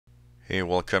Hey,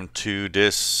 welcome to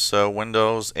this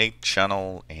Windows 8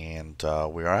 channel, and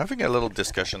we are having a little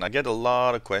discussion. I get a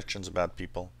lot of questions about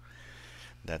people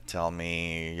that tell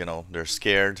me, they're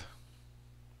scared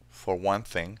for one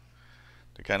thing.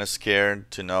 They're kind of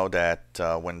scared to know that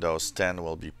Windows 10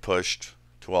 will be pushed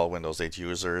to all Windows 8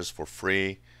 users for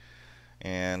free.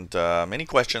 And many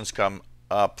questions come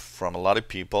up from a lot of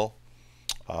people.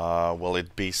 Will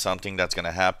it be something that's going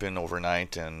to happen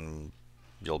overnight and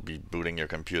you'll be booting your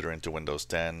computer into Windows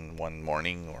 10 one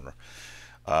morning, or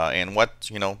and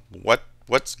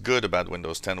what's good about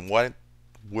Windows 10? What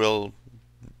will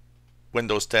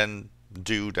Windows 10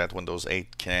 do that Windows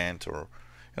 8 can't? Or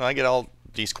I get all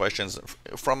these questions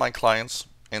from my clients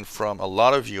and from a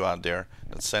lot of you out there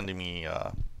that's sending me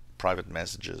private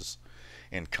messages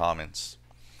and comments.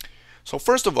 So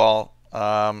first of all,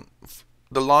 the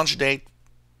launch date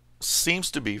seems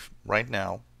to be right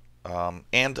now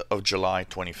end of July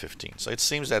 2015. So it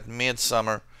seems that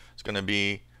midsummer is going to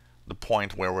be the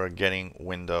point where we're getting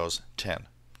Windows 10.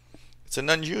 It's an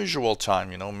unusual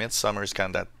time, midsummer is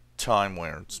kind of that time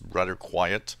where it's rather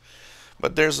quiet.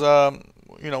 But there's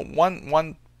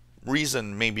one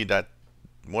reason maybe that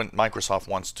when Microsoft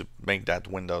wants to make that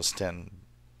Windows 10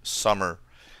 summer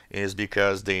is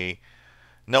because they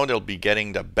know they'll be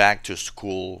getting the back to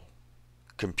school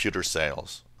computer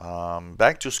sales.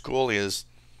 Back to school is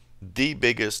the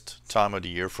biggest time of the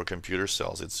year for computer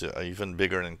sales. It's even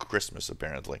bigger than Christmas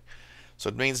apparently. So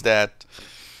it means that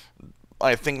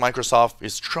I think Microsoft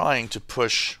is trying to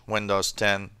push Windows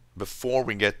 10 before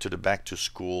we get to the back to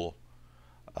school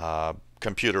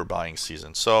computer buying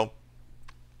season. So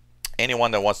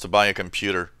anyone that wants to buy a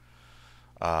computer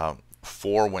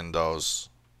for Windows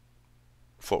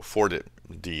for the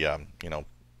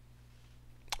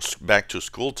back to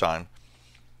school time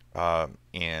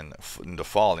in the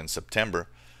fall, in September,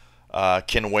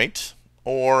 can wait.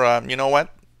 Or you know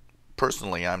what?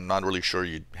 Personally, I'm not really sure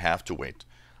you have to wait.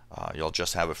 You'll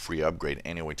just have a free upgrade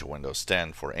anyway to Windows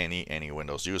 10 for any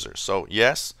Windows user. So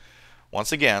yes,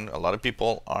 once again, a lot of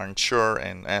people aren't sure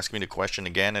and ask me the question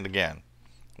again and again.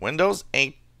 Windows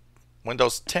 10,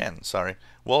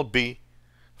 will be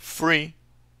free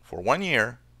for 1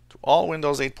 year to all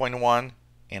Windows 8.1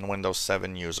 and Windows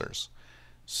 7 users.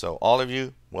 So all of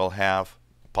you will have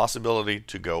a possibility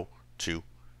to go to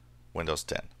Windows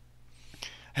 10.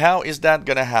 How is that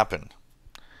going to happen?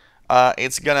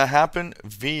 It's going to happen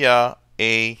via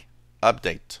a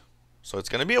update. So it's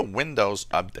going to be a Windows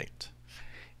update.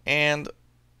 And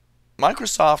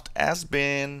Microsoft has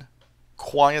been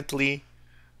quietly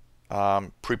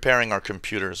preparing our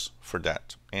computers for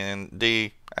that. And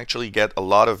they actually get a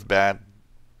lot of bad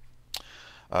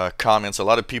comments. A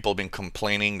lot of people have been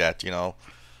complaining that,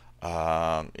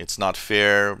 it's not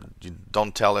fair. You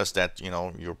don't tell us that,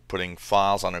 you're putting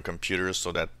files on our computers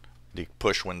so that they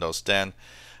push Windows 10.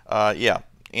 Yeah,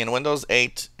 in Windows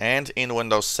 8 and in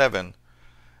Windows 7,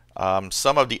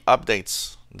 some of the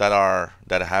updates that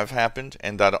have happened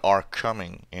and that are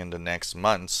coming in the next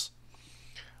months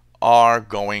are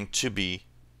going to be,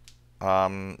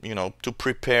 to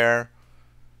prepare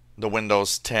the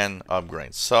Windows 10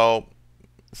 upgrade. So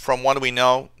from what we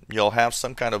know, you'll have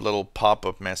some kind of little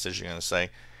pop-up message. You're going to say,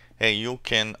 hey, you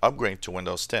can upgrade to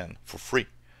Windows 10 for free.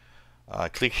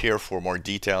 Click here for more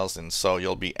details, and so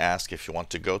you'll be asked if you want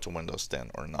to go to Windows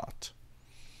 10 or not.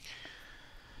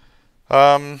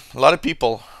 A lot of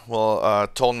people will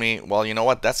told me, well, you know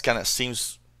what, that's kind of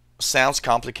sounds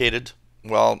complicated.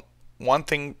 Well, one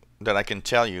thing that I can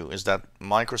tell you is that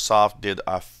Microsoft did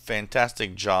a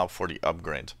fantastic job for the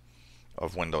upgrade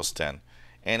of Windows 10,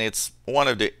 and it's one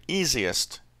of the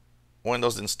easiest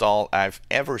Windows install I've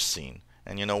ever seen.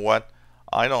 And you know what?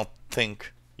 I don't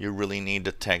think you really need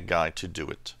the tech guy to do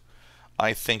it.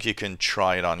 I think you can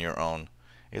try it on your own.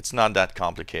 It's not that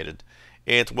complicated.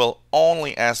 It will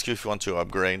only ask you if you want to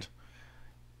upgrade.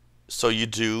 So you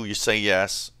do, you say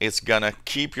yes. It's gonna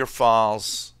keep your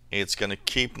files. It's gonna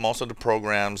keep most of the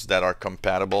programs that are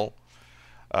compatible,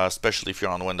 especially if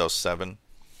you're on Windows 7.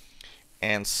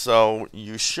 And so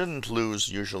you shouldn't lose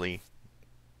usually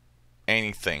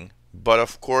anything. But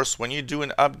of course, when you do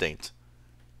an update,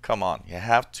 come on, you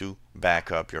have to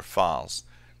back up your files.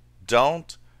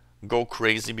 Don't go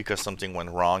crazy because something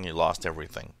went wrong, you lost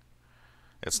everything.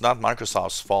 It's not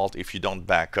Microsoft's fault if you don't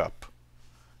back up.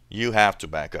 You have to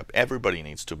back up. Everybody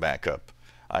needs to back up.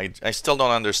 I still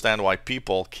don't understand why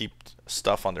people keep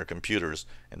stuff on their computers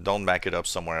and don't back it up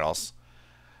somewhere else.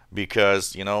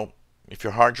 Because, if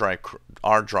your hard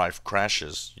drive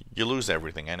crashes, you lose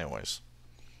everything anyways.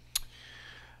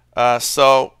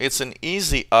 So it's an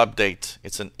easy update.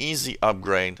 It's an easy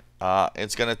upgrade.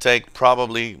 It's going to take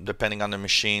probably, depending on the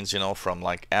machines, from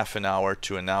like half an hour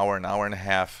to an hour and a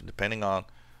half, depending on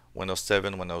Windows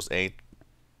 7, Windows 8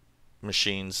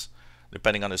 machines,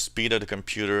 depending on the speed of the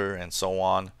computer and so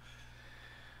on.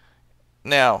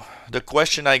 Now, the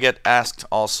question I get asked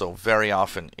also very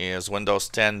often is Windows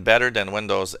 10 better than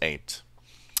Windows 8?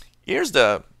 Here's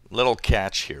the little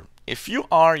catch here. If you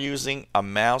are using a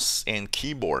mouse and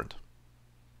keyboard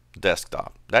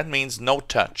desktop, that means no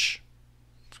touch.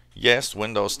 Yes,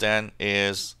 Windows 10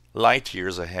 is light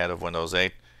years ahead of Windows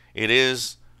 8. It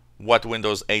is what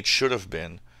Windows 8 should have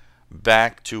been,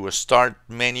 back to a start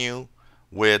menu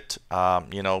with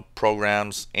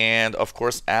programs, and of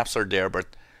course apps are there, but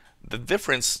the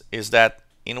difference is that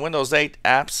in Windows 8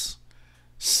 apps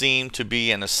seem to be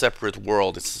in a separate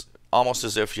world. It's almost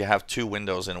as if you have two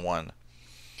windows in one.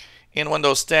 In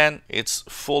Windows 10 it's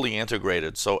fully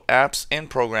integrated, so apps and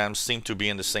programs seem to be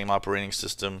in the same operating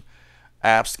system.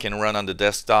 Apps can run on the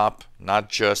desktop, not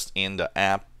just in the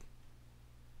app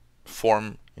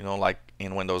form, like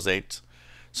in Windows 8.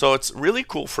 So it's really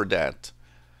cool for that,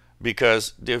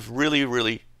 because they've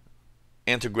really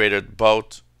integrated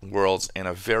both worlds in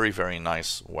a very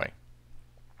nice way.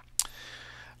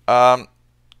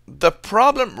 The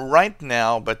problem right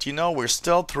now, but we're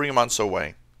still 3 months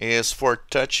away, is for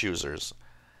touch users.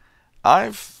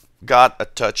 I've got a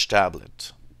touch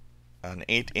tablet, an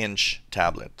 8-inch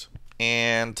tablet,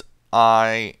 and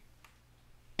I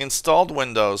installed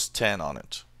Windows 10 on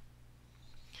it.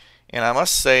 And I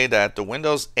must say that the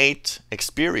Windows 8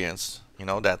 experience,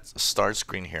 that start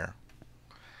screen here,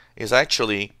 is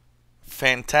actually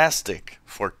fantastic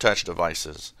for touch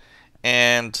devices.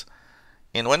 And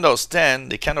in Windows 10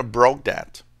 they kind of broke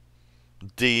that.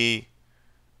 The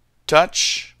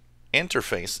touch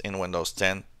interface in Windows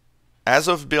 10, as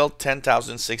of build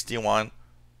 10.061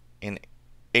 in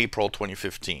April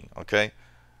 2015, okay,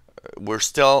 we're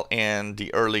still in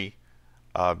the early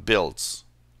builds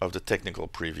of the technical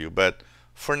preview, but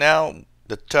for now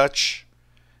the touch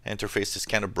interface is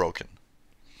kind of broken.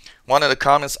 One of the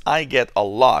comments I get a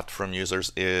lot from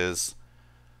users is,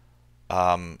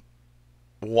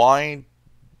 why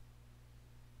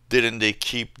didn't they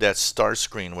keep that start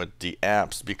screen with the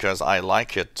apps, because I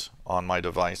like it on my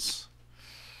device?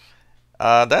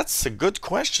 That's a good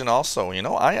question also.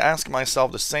 I ask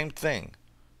myself the same thing.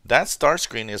 That start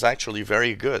screen is actually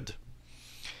very good.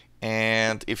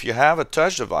 And if you have a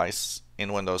touch device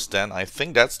in Windows 10, I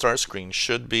think that start screen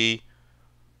should be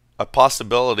a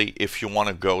possibility if you want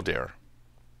to go there,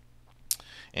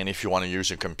 and if you want to use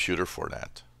your computer for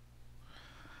that.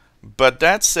 But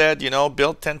that said,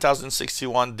 build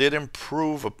 10.061 did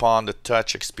improve upon the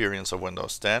touch experience of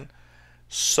Windows 10.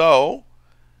 So,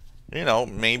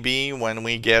 maybe when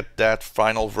we get that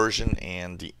final version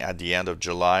and at the end of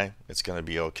July, it's going to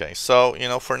be okay. So,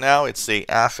 for now, it's a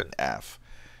half and half.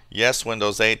 Yes,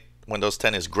 Windows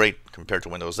 10 is great compared to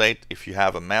Windows 8. If you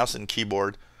have a mouse and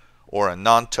keyboard or a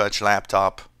non-touch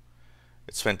laptop,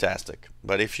 it's fantastic.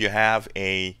 But if you have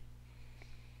a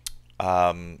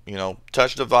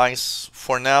touch device,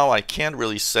 for now I can't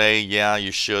really say yeah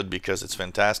you should, because it's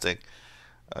fantastic.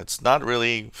 It's not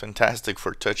really fantastic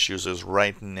for touch users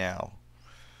right now,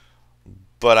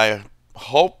 but I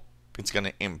hope it's going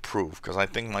to improve, because I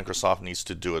think Microsoft needs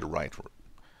to do it right.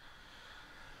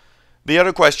 The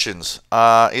other questions,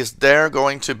 is there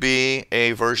going to be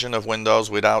a version of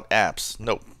Windows without apps?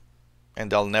 Nope.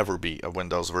 And there'll never be a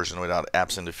Windows version without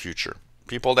apps in the future.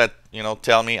 People that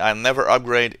tell me I'll never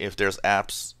upgrade if there's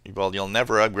apps, well, you'll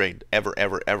never upgrade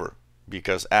ever,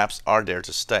 because apps are there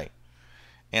to stay.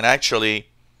 And actually,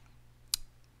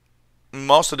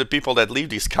 most of the people that leave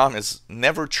these comments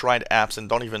never tried apps and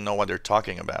don't even know what they're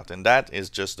talking about. And that is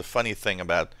just the funny thing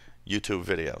about YouTube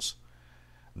videos.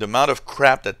 The amount of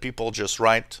crap that people just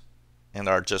write and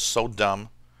are just so dumb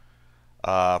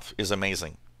is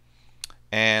amazing.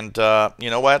 And you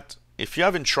know what? If you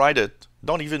haven't tried it,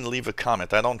 don't even leave a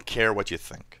comment. I don't care what you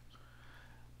think.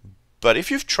 But if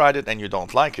you've tried it and you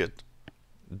don't like it,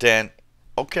 then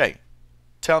okay,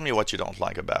 tell me what you don't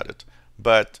like about it.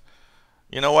 But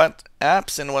you know what?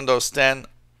 Apps in Windows 10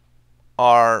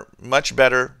 are much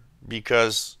better,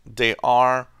 because they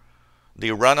run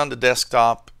on the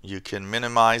desktop. You can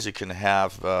minimize, you can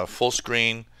have full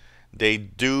screen. They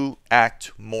do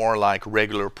act more like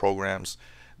regular programs.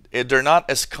 They're not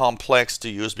as complex to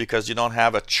use, because you don't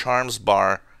have a charms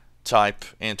bar type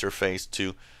interface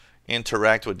to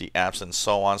interact with the apps and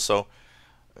so on. So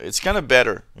it's kind of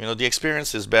better. The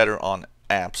experience is better on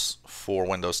apps for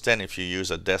Windows 10 if you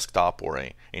use a desktop or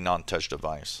a non-touch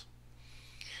device.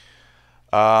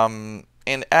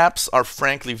 And apps are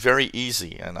frankly very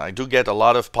easy, and I do get a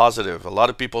lot of positive. A lot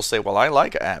of people say, well, I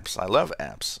like apps, I love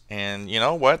apps. And you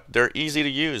know what? They're easy to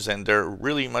use, and they're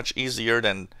really much easier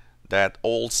than that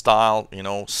old style,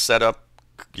 setup.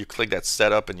 You click that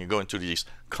setup and you go into these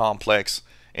complex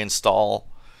install.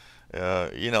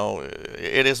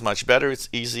 It is much better. It's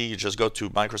easy. You just go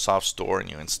to Microsoft Store and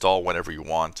you install whatever you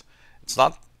want. It's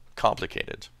not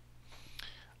complicated.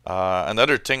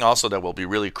 Another thing also that will be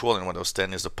really cool in Windows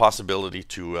 10 is the possibility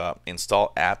to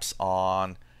install apps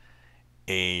on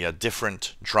a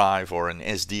different drive or an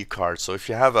SD card. So if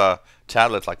you have a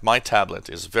tablet, like my tablet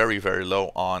is very, very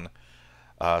low on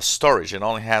storage. It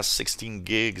only has 16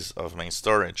 gigs of main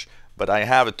storage, but I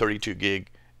have a 32 gig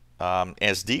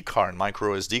SD card,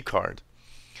 micro SD card.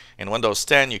 In Windows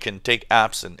 10, you can take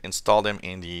apps and install them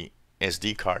in the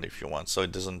SD card if you want, so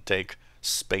it doesn't take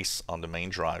space on the main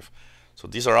drive. So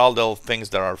these are all little things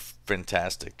that are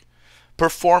fantastic.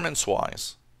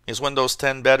 Performance-wise, is Windows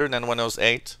 10 better than Windows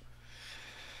 8?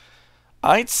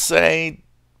 I'd say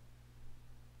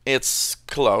it's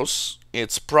close.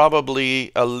 It's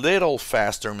probably a little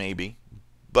faster maybe,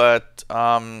 but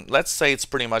let's say it's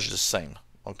pretty much the same.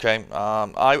 Okay,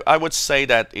 I would say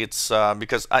that it's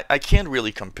because I can't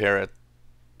really compare it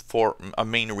for a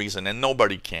main reason, and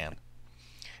nobody can,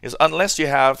 is unless you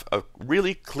have a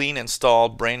really clean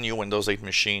installed brand new Windows 8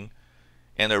 machine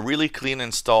and a really clean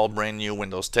installed brand new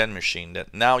Windows 10 machine,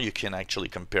 that now you can actually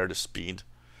compare the speed.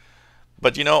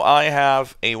 But I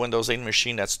have a Windows 8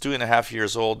 machine that's 2.5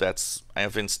 years old. I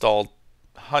have installed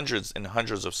hundreds and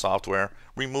hundreds of software,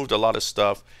 removed a lot of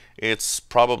stuff. It's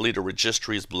probably the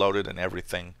registry is bloated and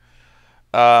everything.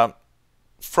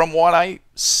 From what I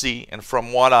see and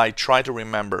from what I try to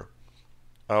remember,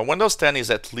 Windows 10 is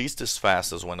at least as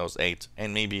fast as Windows 8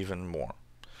 and maybe even more.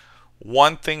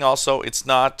 One thing also, it's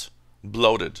not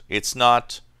bloated, it's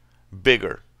not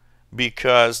bigger,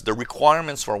 because the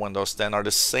requirements for Windows 10 are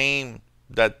the same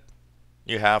that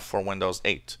you have for Windows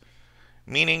 8,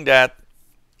 meaning that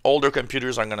older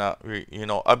computers are gonna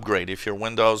upgrade. If your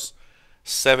Windows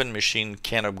 7 machine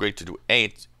can't upgrade to do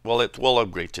 8, well, it will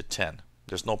upgrade to 10.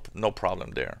 There's no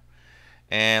problem there.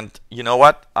 And you know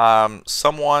what?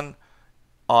 Someone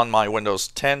on my Windows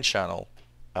 10 channel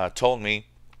told me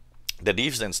that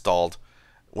he's installed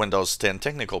Windows 10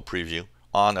 Technical Preview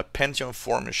on a Pentium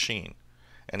 4 machine,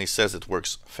 and he says it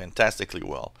works fantastically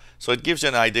well. So it gives you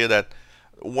an idea that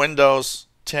Windows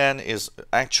 10 is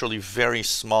actually very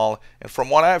small, and from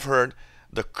what I've heard,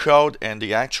 the code and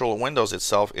the actual Windows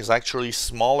itself is actually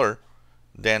smaller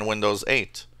than Windows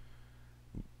 8.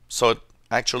 So it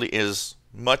actually is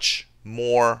much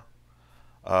more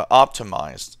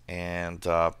optimized and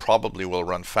probably will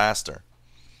run faster.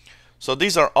 So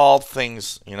these are all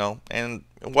things, and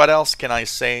what else can I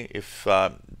say if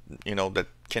that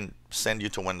can send you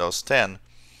to Windows 10?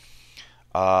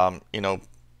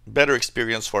 Better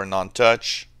experience for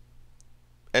non-touch,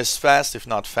 as fast if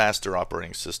not faster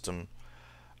operating system.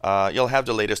 You'll have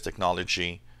the latest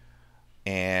technology,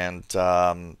 and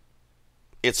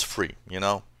it's free.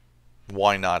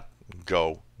 Why not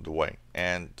go the way?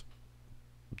 And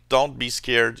don't be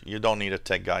scared. You don't need a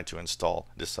tech guy to install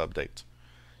this update.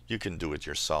 You can do it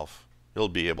yourself. You'll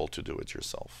be able to do it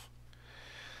yourself.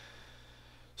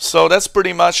 So that's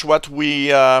pretty much what we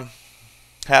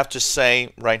have to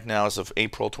say right now as of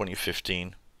April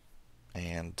 2015.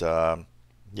 And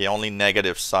the only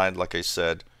negative side, like I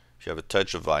said, if you have a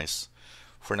touch device,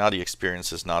 for now the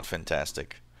experience is not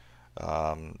fantastic.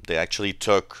 They actually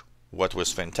took what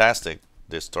was fantastic,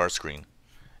 this start screen,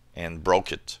 and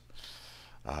broke it.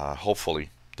 Hopefully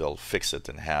they'll fix it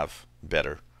and have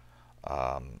better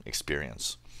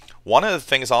experience. One of the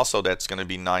things also that's going to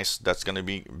be nice, that's going to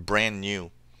be brand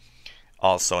new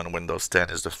also in Windows 10,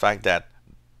 is the fact that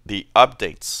the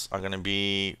updates are going to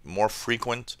be more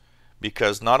frequent,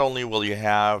 because not only will you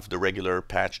have the regular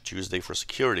Patch Tuesday for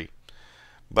security,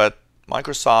 but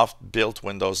Microsoft built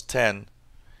Windows 10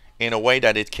 in a way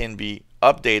that it can be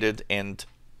updated and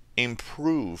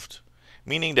improved,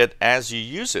 meaning that as you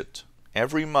use it,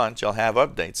 every month you'll have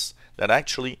updates that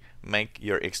actually make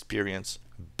your experience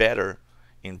better,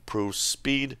 improves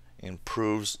speed,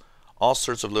 improves all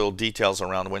sorts of little details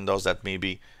around Windows that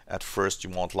maybe at first you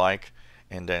won't like,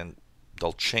 and then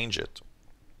they'll change it.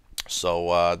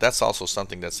 So that's also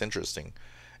something that's interesting,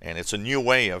 and it's a new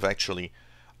way of actually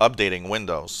updating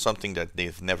Windows, something that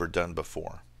they've never done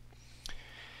before.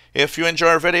 If you enjoy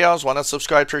our videos, why not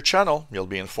subscribe to our channel? You'll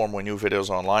be informed when new videos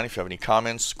are online. If you have any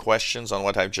comments, questions on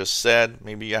what I've just said,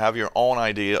 maybe you have your own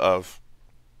idea of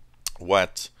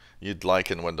what you'd like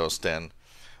in Windows 10,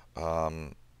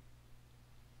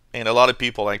 And a lot of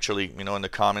people actually, you know, in the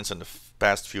comments in the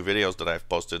past few videos that I've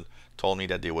posted, told me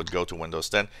that they would go to Windows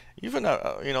 10. Even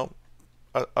you know,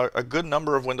 a good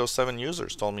number of Windows 7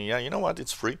 users told me, yeah, you know what,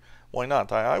 it's free. Why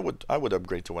not? I would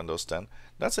upgrade to Windows 10.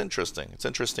 That's interesting. It's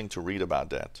interesting to read about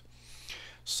that.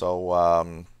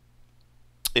 So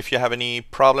if you have any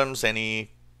problems,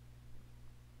 any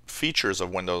features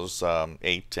of Windows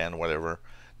 8, 10, whatever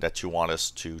that you want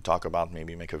us to talk about,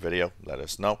 maybe make a video, let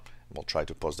us know. We'll try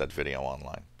to post that video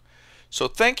online. So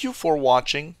thank you for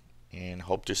watching and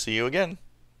hope to see you again.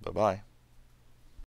 Bye-bye.